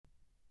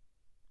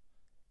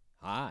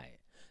Hi.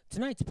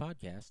 Tonight's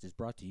podcast is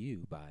brought to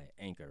you by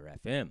Anchor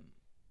FM.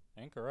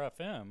 Anchor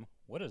FM?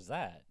 What is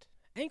that?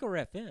 Anchor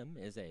FM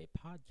is a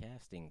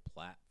podcasting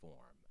platform.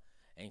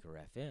 Anchor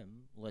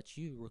FM lets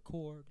you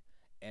record,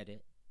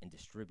 edit, and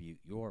distribute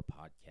your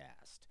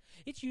podcast.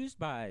 It's used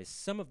by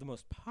some of the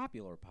most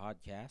popular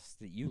podcasts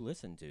that you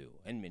listen to,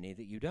 and many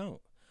that you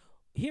don't.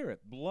 Here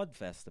at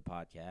Bloodfest, the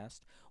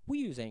podcast, we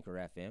use Anchor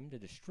FM to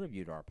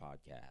distribute our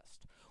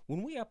podcast.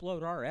 When we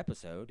upload our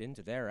episode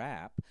into their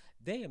app,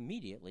 they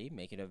immediately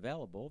make it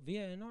available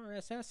via an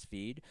RSS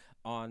feed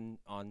on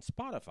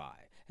Spotify,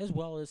 as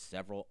well as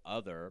several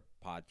other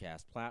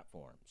podcast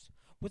platforms.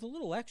 With a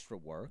little extra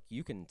work,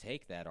 you can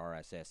take that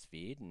RSS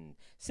feed and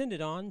send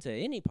it on to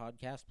any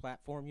podcast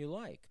platform you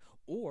like,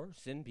 or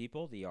send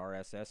people the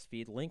RSS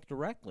feed link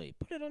directly.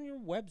 Put it on your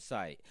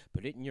website,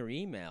 put it in your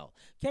email,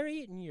 carry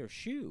it in your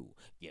shoe,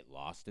 get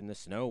lost in the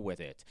snow with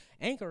it.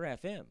 Anchor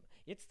FM.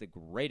 It's the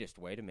greatest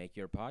way to make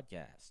your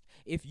podcast.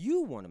 If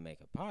you want to make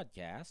a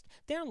podcast,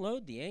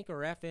 download the Anchor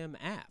FM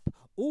app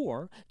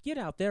or get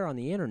out there on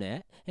the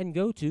internet and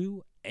go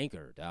to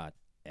anchor.fm.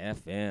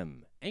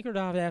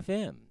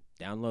 Anchor.fm.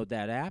 Download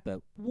that app at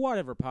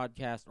whatever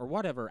podcast or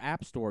whatever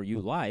app store you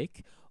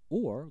like,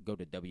 or go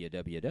to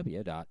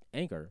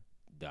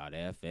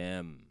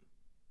www.anchor.fm.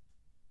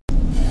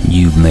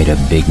 You've made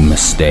a big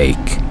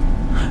mistake.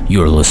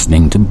 You're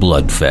listening to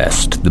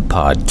Bloodfest, the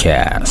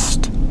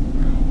podcast.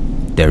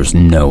 There's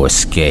no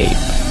escape.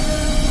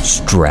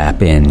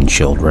 Strap in,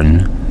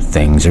 children.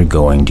 Things are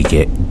going to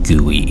get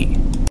gooey.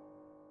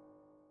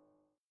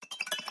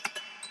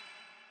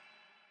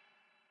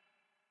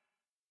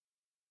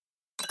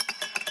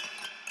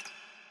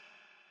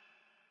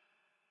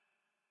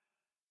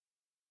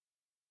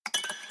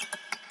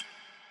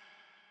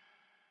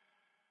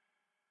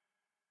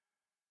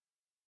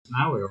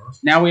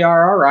 Now we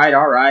are.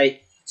 All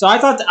right. So I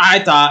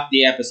thought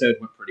the episode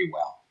went pretty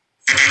well.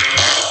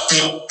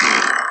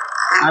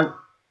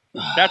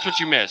 That's what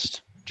you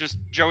missed. Just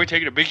Joey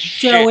taking a big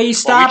shit Joey,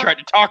 stop while we tried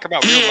to talk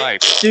about real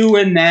life.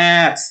 doing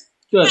that.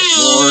 Good Lord.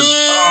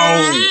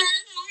 Oh.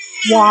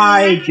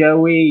 Why,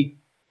 Joey?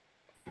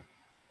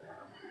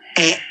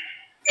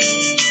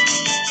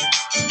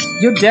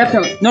 You're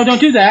definitely... No,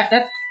 don't do that.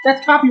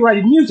 That's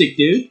copyrighted music,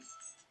 dude.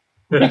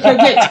 You could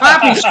get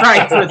copy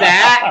strike for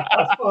that.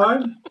 That's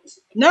fine.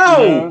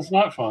 No, it's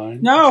not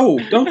fine. No,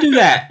 don't do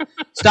that.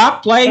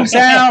 Stop playing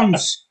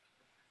sounds.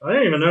 I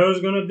didn't even know I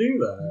was going to do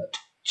that.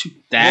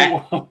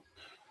 That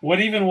What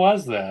even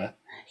was that?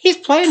 he's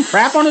playing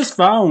crap on his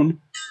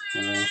phone.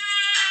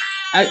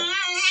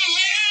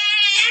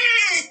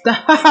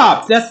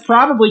 Stop. That's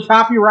probably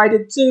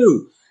copyrighted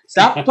too.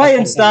 Stop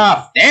playing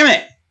stuff. Damn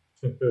it.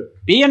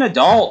 Be an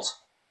adult.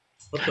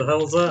 What the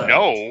hell's that?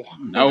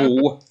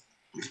 No.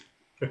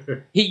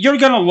 You're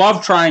gonna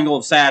love Triangle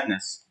of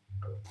Sadness.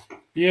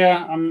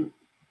 Yeah, I'm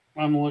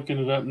looking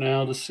it up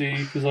now to see,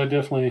 because I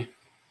definitely...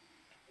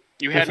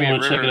 You had me at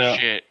Definitely check river it out.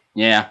 shit.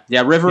 Yeah,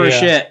 River of Yeah.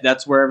 Shit.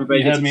 That's where everybody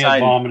You gets had me at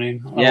excited.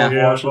 vomiting. Yeah. I love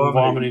Yeah, watching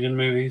vomiting in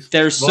movies.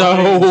 There's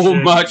Vomiting so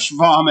shit. much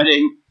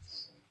vomiting.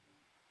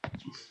 I'm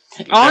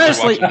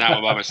Honestly, watching that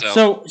one by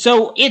myself.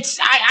 so it's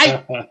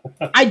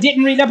I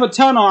didn't read up a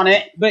ton on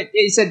it, but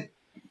it said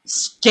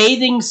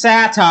scathing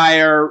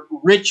satire,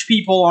 rich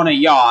people on a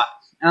yacht.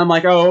 And I'm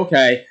like, oh,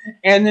 okay.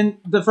 And then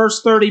the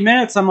first 30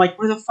 minutes, I'm like,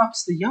 where the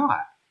fuck's the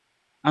yacht?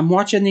 I'm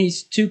watching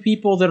these two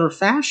people that are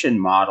fashion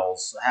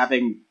models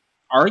having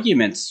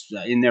arguments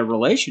in their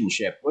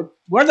relationship.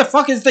 Where the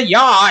fuck is the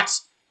yacht?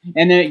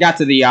 And then it got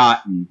to the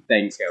yacht, and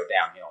things go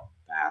downhill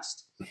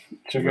fast.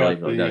 check, Really,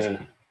 out really the, does.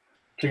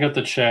 check out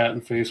the chat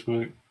and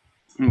Facebook.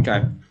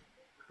 Okay.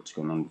 What's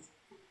going on?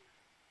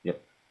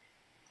 Yep.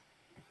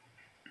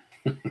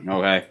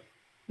 Okay.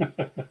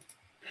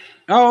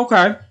 Oh,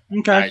 okay.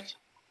 Okay.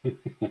 Right.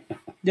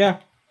 Yeah.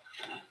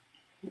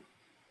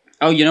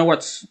 Oh, you know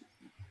what's...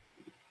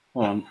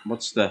 Hold on.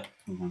 What's the...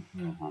 Hold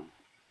on.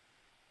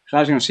 So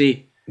I was going to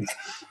see...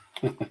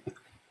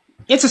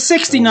 It's a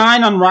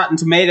 69 on Rotten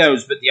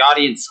Tomatoes, but the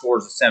audience score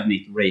is a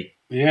 73.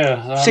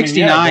 Yeah. I 69.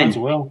 Mean, yeah, it does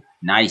well.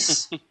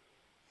 Nice.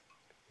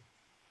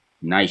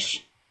 Nice.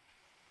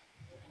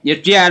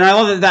 Yeah, and I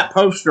love that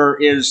poster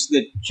is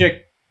the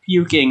chick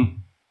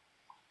puking.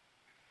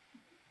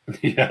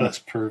 Yeah, that's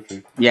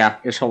perfect. Yeah,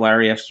 it's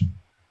hilarious.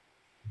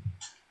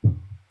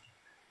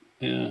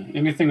 Yeah.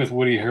 Anything with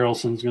Woody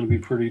Harrelson's going to be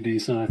pretty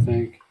decent, I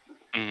think.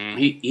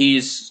 Mhm.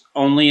 He's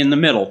only in the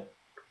middle.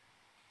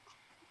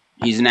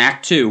 He's in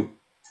Act 2,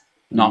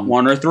 not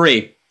 1 or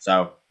 3.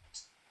 So,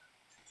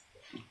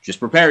 just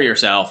prepare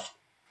yourself.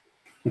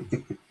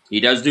 He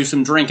does do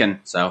some drinking,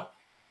 so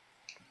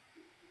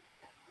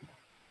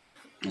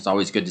it's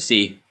always good to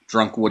see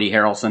drunk Woody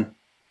Harrelson.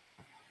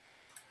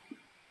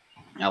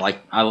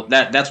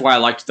 That's why I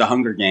liked The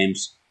Hunger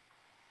Games.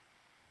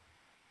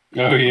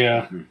 Oh,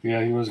 yeah.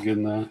 Yeah, he was good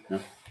in that.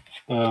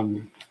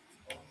 Yeah.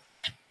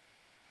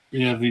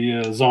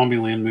 The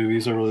Zombieland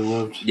movies I really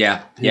loved.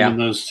 Yeah, Him in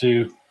those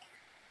two.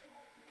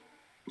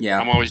 Yeah.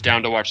 I'm always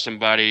down to watch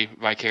somebody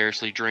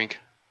vicariously drink.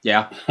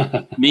 Yeah.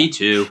 Me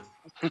too.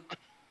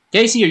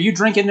 Casey, are you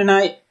drinking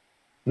tonight?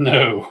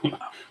 No.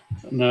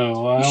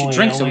 No. You should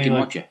drink so we can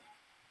watch you.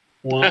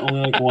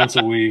 Only like once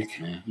a week.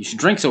 Yeah, you should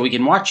drink so we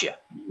can watch you.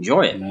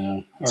 Enjoy it.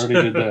 No, I already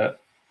did that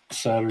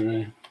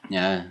Saturday.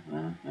 Yeah.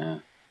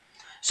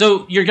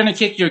 So you're gonna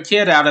kick your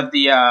kid out of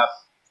the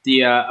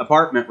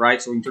apartment,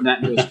 right? So we can turn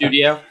that into a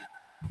studio.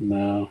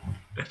 No.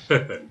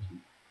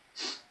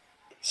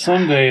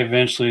 Someday,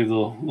 eventually,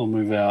 they'll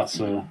move out.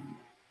 So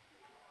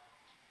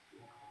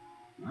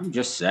I'm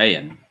just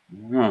saying.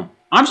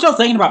 I'm still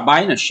thinking about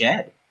buying a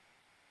shed.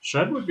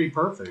 Shed would be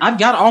perfect. I've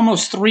got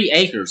almost 3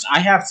 acres.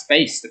 I have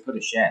space to put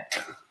a shed.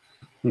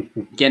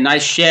 Get a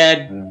nice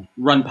shed,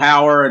 run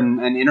power and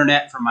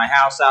internet from my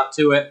house out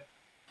to it.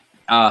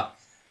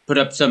 Put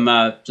up some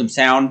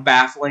sound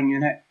baffling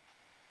in it.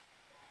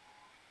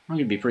 I think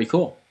it'd be pretty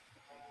cool.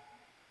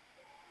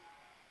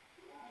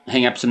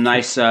 Hang up some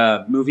nice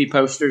movie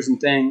posters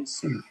and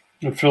things.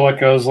 I feel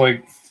like I was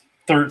like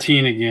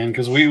 13 again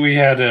because we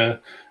had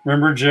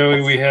remember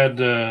Joey? We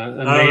had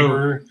a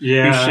neighbor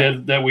who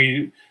shed that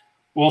we.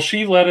 Well,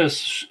 she let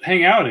us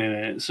hang out in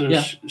it. So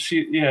she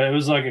it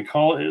was like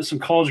some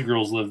college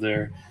girls lived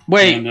there.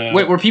 Wait,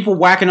 were people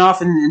whacking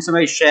off in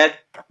somebody's sed?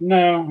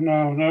 No.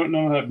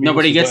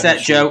 Nobody gets that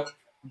joke.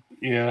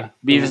 Yeah,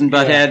 Beavis and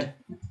Butthead.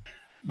 Yeah.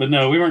 But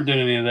no, we weren't doing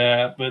any of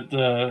that. But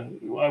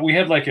we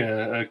had like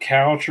a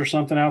couch or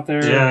something out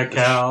there. Yeah, a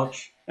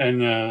couch.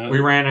 And we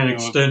ran an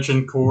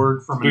extension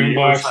cord from a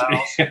neighbor's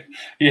house.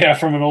 Yeah,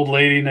 from an old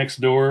lady next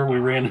door. We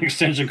ran an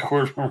extension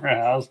cord from her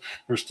house.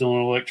 We're still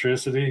in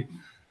electricity.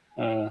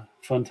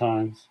 Fun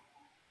times.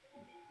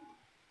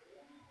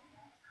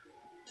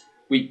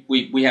 We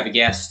have a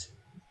guest.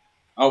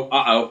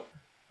 Oh,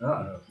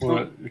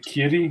 What, a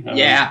kitty?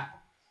 Yeah.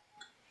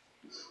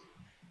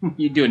 What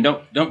you doing?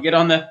 Don't get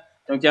on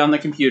the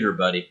computer,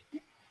 buddy.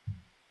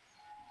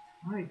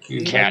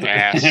 Cat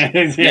ass.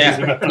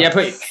 Yeah.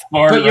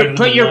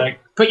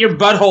 Put your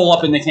butthole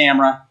up in the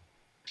camera.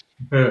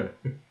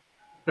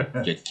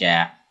 Good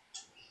cat.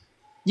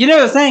 You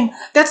know the thing?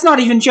 That's not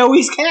even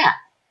Joey's cat.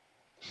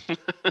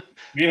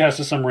 Yeah, it's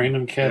just some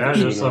random cat.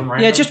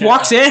 It just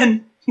walks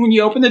in. When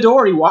you open the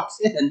door, he walks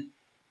in.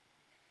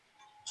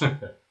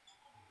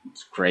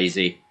 It's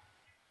crazy.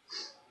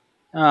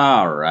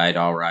 All right.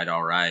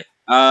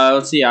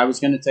 Let's see. I was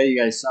going to tell you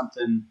guys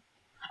something.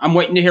 I'm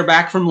waiting to hear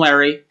back from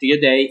Larry to get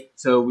a date.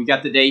 So we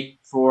got the date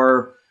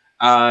for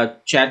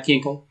Chad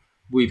Kinkle.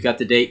 We've got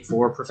the date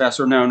for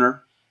Professor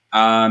Noner.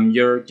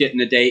 You're getting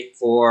the date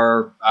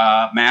for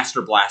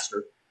Master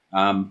Blaster.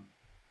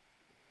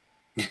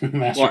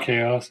 Master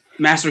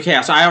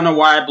Chaos. I don't know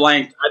why I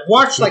blanked. I've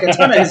watched like a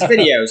ton of his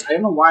videos. I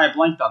don't know why I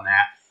blanked on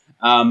that.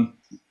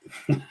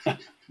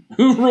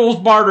 Who rules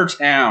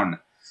Bartertown?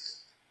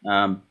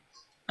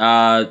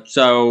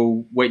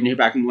 So waiting to hear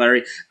back from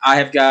Larry. I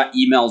have got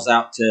emails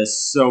out to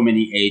so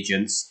many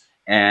agents,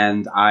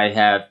 and I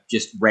have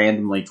just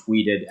randomly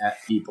tweeted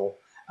at people.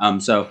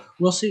 So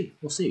we'll see.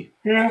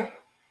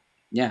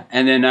 Yeah.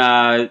 And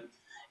then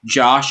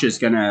Josh is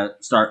gonna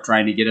start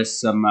trying to get us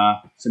some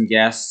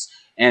guests.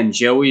 And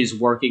Joey's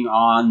working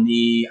on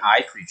the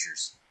Eye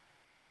Creatures.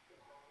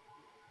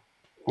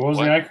 What was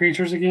the Eye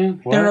Creatures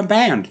again? What? They're a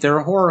band. They're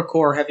a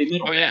horrorcore heavy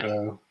metal. Oh, yeah.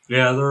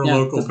 Yeah, they're a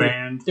local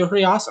band. They're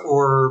pretty awesome.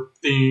 Or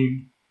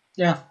themed.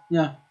 Yeah.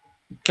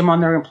 Come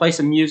on, they're going to play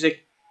some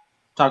music,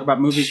 talk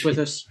about movies with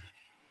us.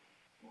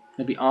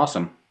 That'd be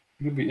awesome.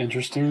 It'd be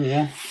interesting,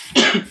 yeah.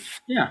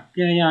 Yeah,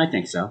 I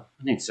think so.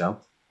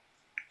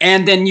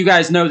 And then you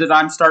guys know that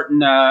I'm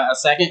starting a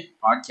second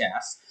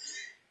podcast.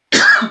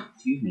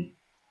 Excuse me.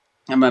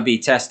 I'm gonna be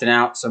testing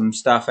out some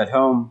stuff at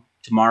home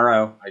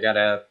tomorrow. I got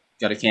a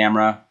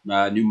camera,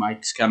 new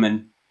mics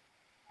coming,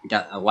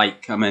 got a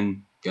light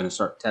coming. Gonna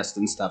start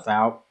testing stuff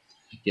out,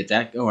 get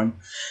that going.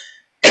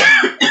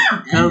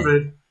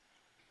 COVID.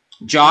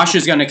 Josh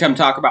is gonna come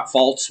talk about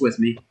faults with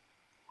me.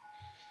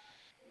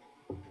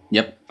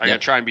 Yep. I gotta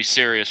try and be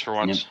serious for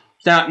once.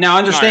 Yep. Now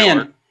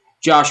understand,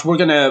 Josh. We're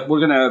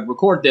gonna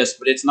record this,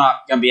 but it's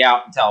not gonna be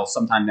out until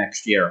sometime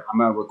next year. I'm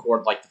gonna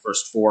record like the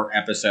first 4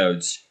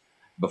 episodes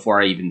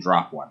before I even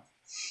drop one.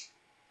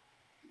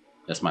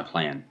 That's my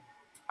plan.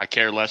 I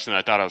care less than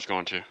I thought I was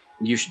going to.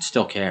 You should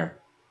still care.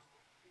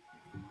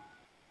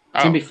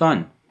 It's going to be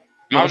fun.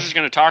 I was just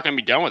going to talk and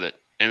be done with it,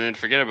 and then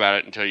forget about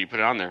it until you put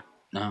it on there.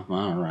 Oh,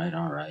 all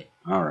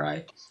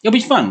right. It'll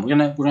be fun. We're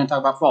gonna talk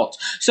about faults.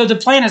 So the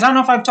plan is, I don't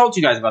know if I've told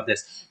you guys about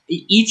this.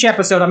 Each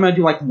episode, I'm going to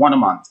do like one a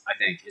month, I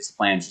think, is the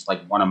plan. Just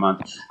like one a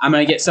month. I'm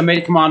going to get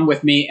somebody to come on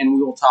with me, and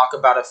we will talk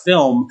about a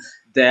film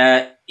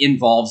that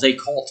involves a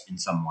cult in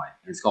some way.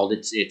 And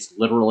it's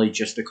literally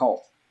just a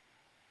cult.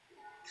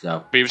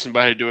 So Beavis and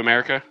Butthead Do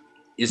America?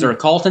 Is there a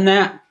cult in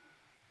that?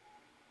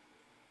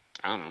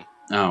 I don't know.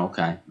 Oh,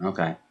 okay.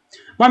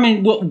 Well, I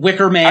mean,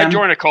 Wicker Man. I'd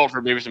join a cult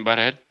for Beavis and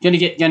Butthead. Gonna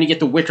get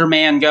the Wicker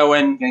Man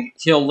going. Gonna get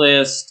Kill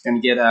List.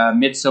 Gonna get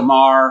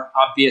Midsommar,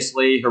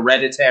 obviously.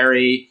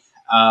 Hereditary.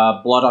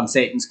 Blood on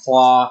Satan's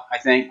Claw. I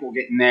think we'll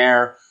get in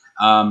there.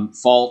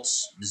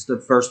 Faults is the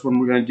first one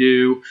we're gonna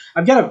do.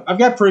 I've got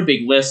a pretty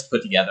big list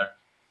put together.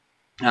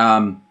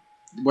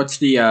 what's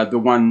the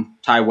one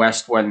Ty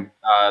West one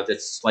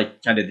that's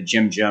like kind of the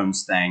Jim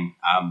Jones thing?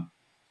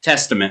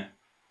 Testament.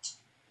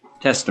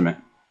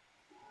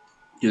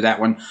 Do that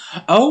one.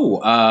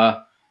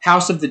 Oh,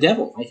 House of the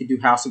Devil. I could do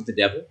House of the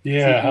Devil.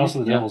 Yeah, House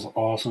of the Devil's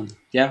awesome.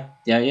 Yeah.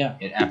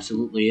 It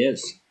absolutely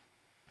is.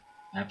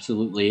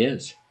 Absolutely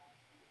is.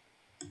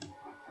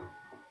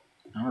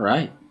 All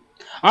right,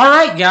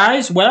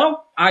 guys.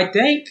 Well, I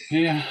think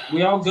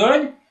we all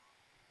good.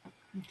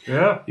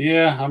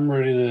 Yeah, I'm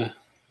ready to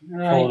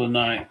call it a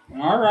night.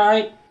 All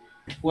right.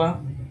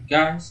 Well,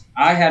 guys,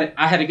 I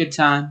had a good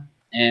time,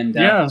 and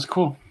yeah, it was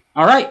cool.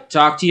 All right,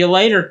 talk to you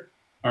later.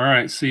 All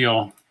right, see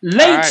y'all.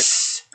 Lates.